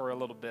else for a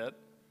little bit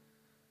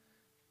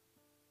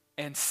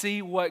and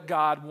see what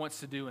God wants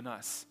to do in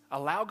us.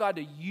 Allow God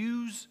to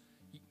use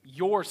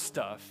your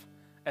stuff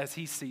as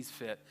He sees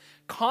fit.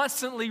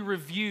 Constantly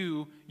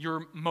review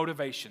your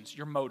motivations,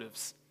 your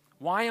motives.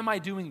 Why am I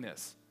doing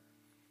this?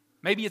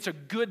 Maybe it's a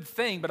good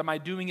thing, but am I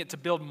doing it to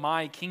build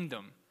my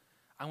kingdom?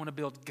 I want to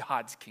build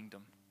God's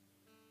kingdom.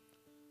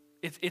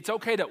 It's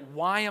okay to,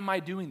 why am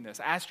I doing this?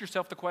 Ask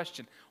yourself the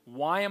question,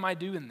 why am I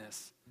doing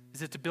this?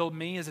 Is it to build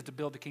me? Is it to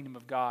build the kingdom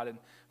of God? And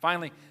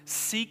finally,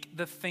 seek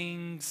the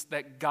things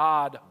that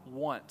God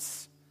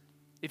wants.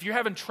 If you're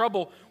having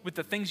trouble with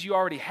the things you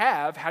already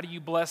have, how do you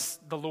bless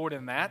the Lord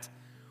in that?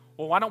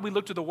 Well, why don't we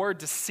look to the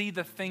Word to see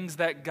the things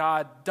that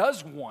God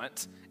does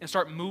want and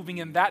start moving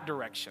in that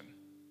direction?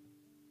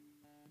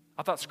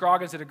 I thought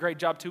Scroggins did a great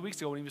job 2 weeks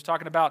ago when he was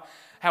talking about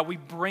how we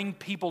bring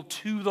people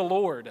to the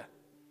Lord.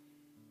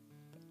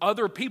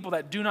 Other people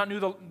that do not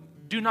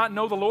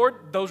know the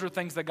Lord, those are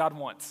things that God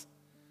wants.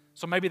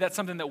 So maybe that's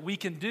something that we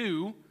can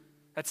do.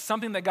 That's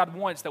something that God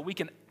wants that we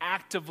can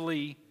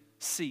actively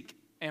seek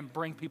and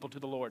bring people to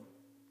the Lord.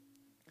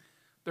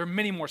 There are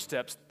many more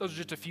steps. Those are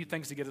just a few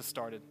things to get us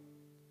started.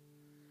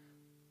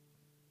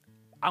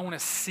 I want to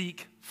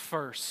seek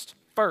first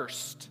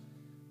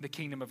the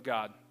kingdom of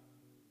God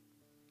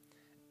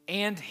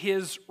and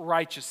His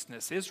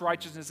righteousness. His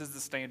righteousness is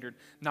the standard,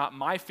 not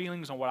my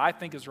feelings on what I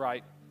think is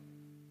right.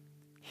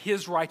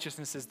 His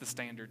righteousness is the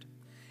standard.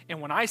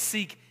 And when I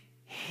seek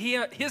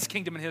His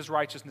kingdom and His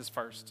righteousness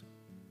first,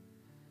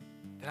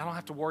 then I don't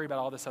have to worry about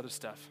all this other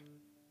stuff.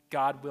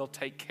 God will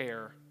take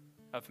care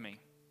of me.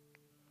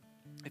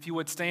 If you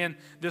would stand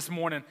this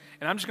morning,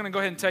 and I'm just going to go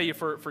ahead and tell you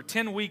for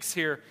 10 weeks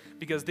here,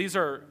 because these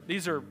are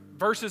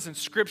verses in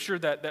Scripture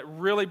that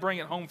really bring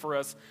it home for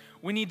us.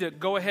 We need to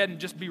go ahead and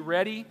just be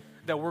ready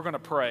that we're going to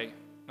pray.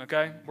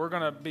 Okay, we're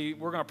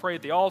gonna pray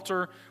at the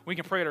altar. We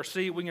can pray at our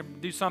seat. We can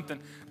do something,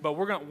 but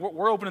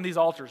we're opening these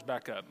altars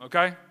back up.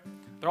 Okay,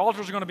 the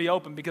altars are going to be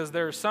open because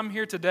there are some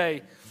here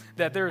today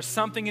that there is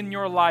something in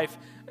your life.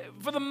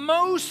 For the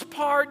most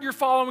part, you're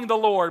following the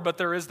Lord, but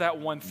there is that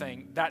one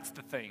thing. That's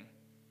the thing.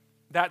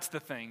 That's the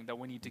thing that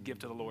we need to give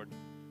to the Lord.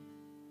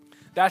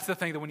 That's the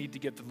thing that we need to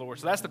give to the Lord.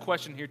 So that's the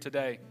question here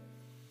today.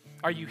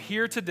 Are you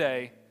here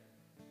today,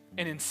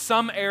 and in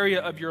some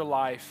area of your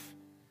life,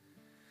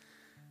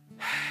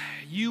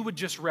 you would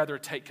just rather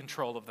take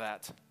control of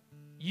that?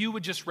 You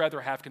would just rather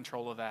have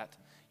control of that.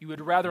 You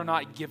would rather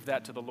not give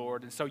that to the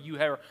Lord. And so you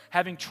are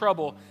having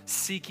trouble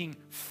seeking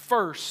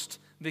first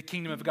the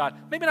kingdom of God.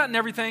 Maybe not in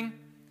everything,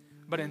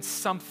 but in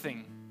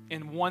something,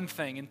 in one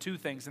thing, in two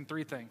things, in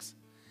three things.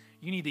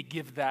 You need to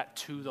give that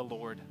to the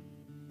Lord.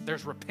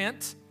 There's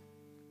repent,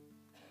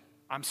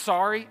 I'm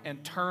sorry,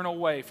 and turn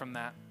away from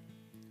that.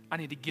 I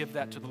need to give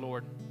that to the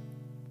Lord.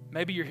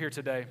 Maybe you're here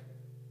today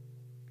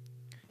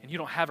and you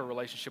don't have a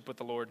relationship with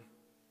the Lord,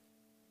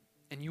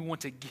 and you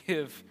want to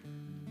give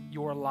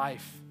your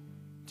life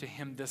to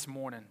Him this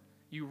morning.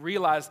 You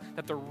realize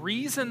that the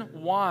reason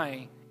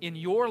why in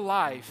your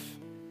life,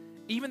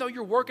 even though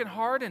you're working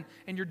hard and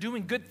you're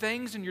doing good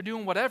things and you're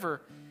doing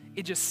whatever,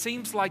 it just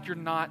seems like you're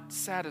not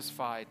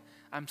satisfied.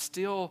 I'm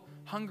still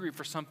hungry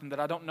for something that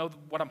I don't know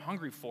what I'm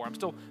hungry for. I'm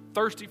still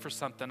thirsty for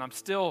something. I'm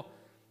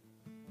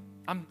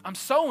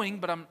sowing,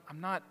 but I'm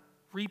not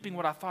reaping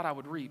what I thought I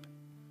would reap.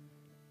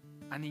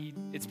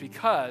 It's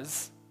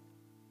because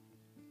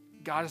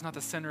God is not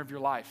the center of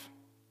your life.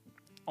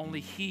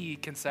 Only He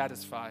can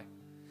satisfy.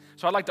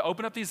 So I'd like to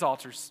open up these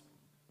altars,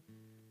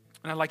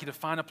 and I'd like you to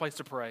find a place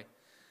to pray.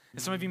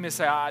 And some of you may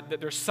say, that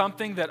there's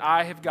something that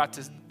I have got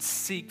to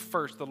seek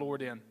first the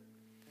Lord in.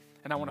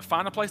 And I want to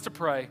find a place to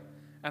pray,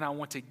 and I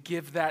want to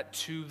give that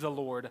to the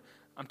Lord.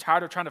 I'm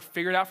tired of trying to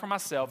figure it out for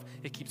myself.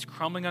 It keeps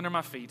crumbling under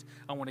my feet.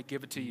 I want to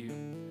give it to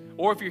you.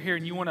 Or if you're here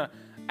and you want to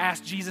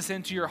ask Jesus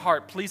into your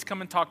heart, please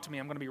come and talk to me.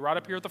 I'm going to be right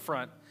up here at the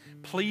front.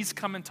 Please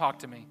come and talk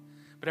to me.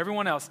 But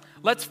everyone else,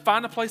 let's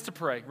find a place to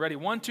pray. Ready?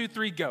 1, 2,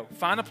 3, go.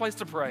 Find a place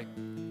to pray.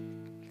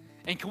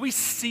 And can we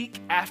seek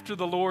after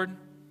the Lord?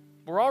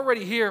 We're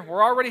already here.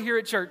 We're already here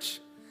at church.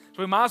 So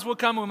we might as well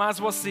come and we might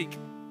as well seek.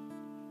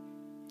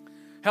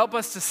 Help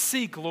us to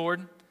seek,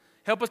 Lord.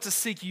 Help us to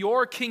seek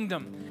your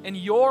kingdom and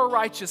your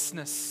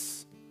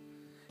righteousness.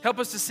 Help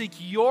us to seek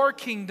your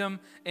kingdom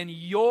and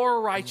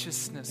your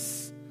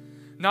righteousness.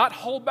 Not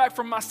hold back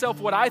from myself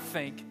what I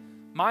think,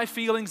 my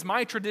feelings,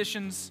 my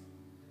traditions,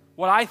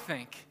 what I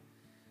think.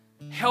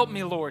 Help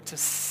me, Lord, to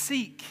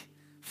seek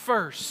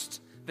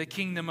first the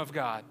kingdom of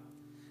God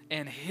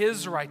and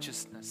His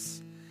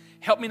righteousness.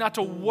 Help me not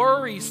to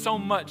worry so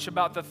much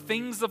about the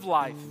things of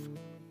life.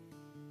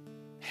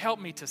 Help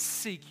me to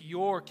seek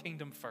your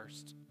kingdom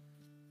first.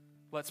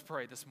 Let's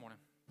pray this morning.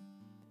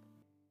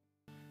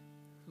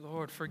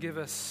 Lord, forgive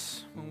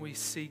us when we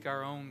seek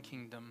our own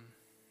kingdom.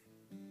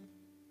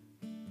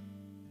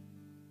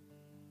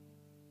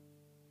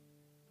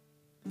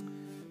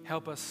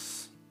 Help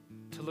us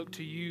to look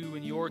to you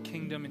and your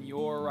kingdom and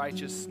your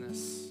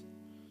righteousness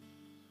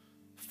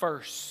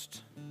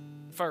first.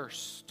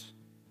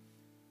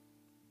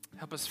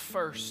 Help us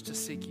first to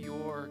seek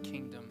your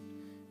kingdom,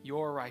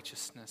 your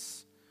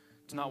righteousness,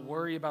 to not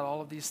worry about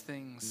all of these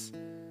things.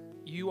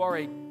 You are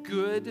a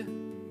good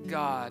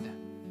God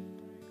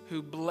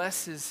who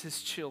blesses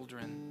His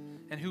children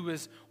and who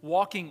is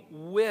walking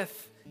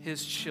with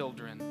His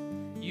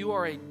children. You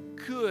are a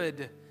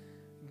good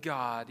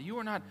God. You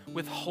are not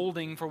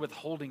withholding for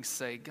withholding's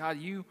sake. God,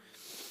 you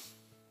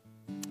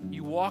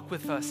walk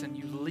with us and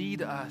you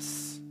lead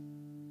us.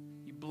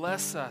 You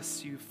bless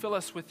us. You fill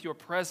us with your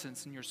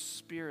presence and your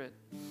Spirit.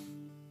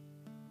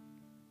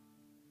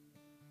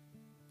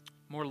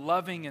 More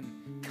loving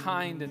and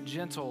kind and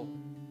gentle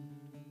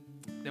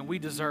than we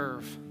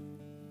deserve.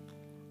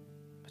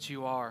 But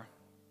you are.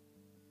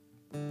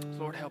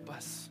 Lord, help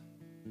us.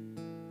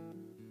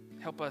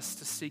 Help us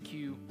to seek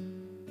you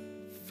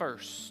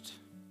first.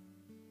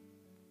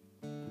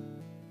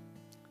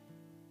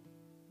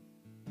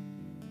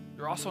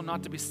 You're also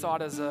not to be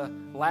sought as a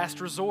last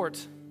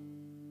resort.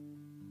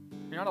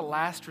 You're not a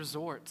last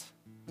resort.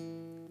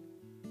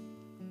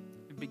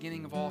 The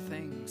beginning of all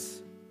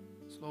things.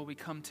 So Lord, we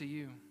come to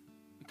you.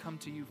 We come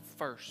to you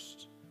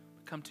first.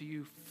 We come to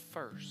you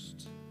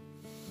first.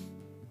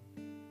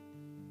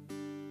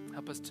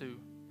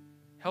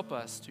 Help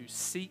us to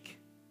seek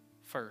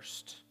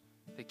first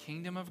the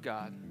kingdom of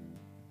God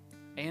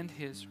and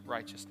His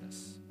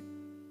righteousness.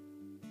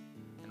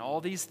 And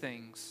all these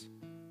things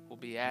will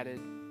be added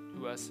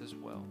to us as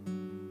well.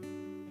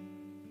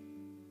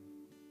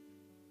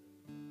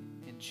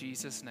 In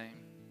Jesus' name.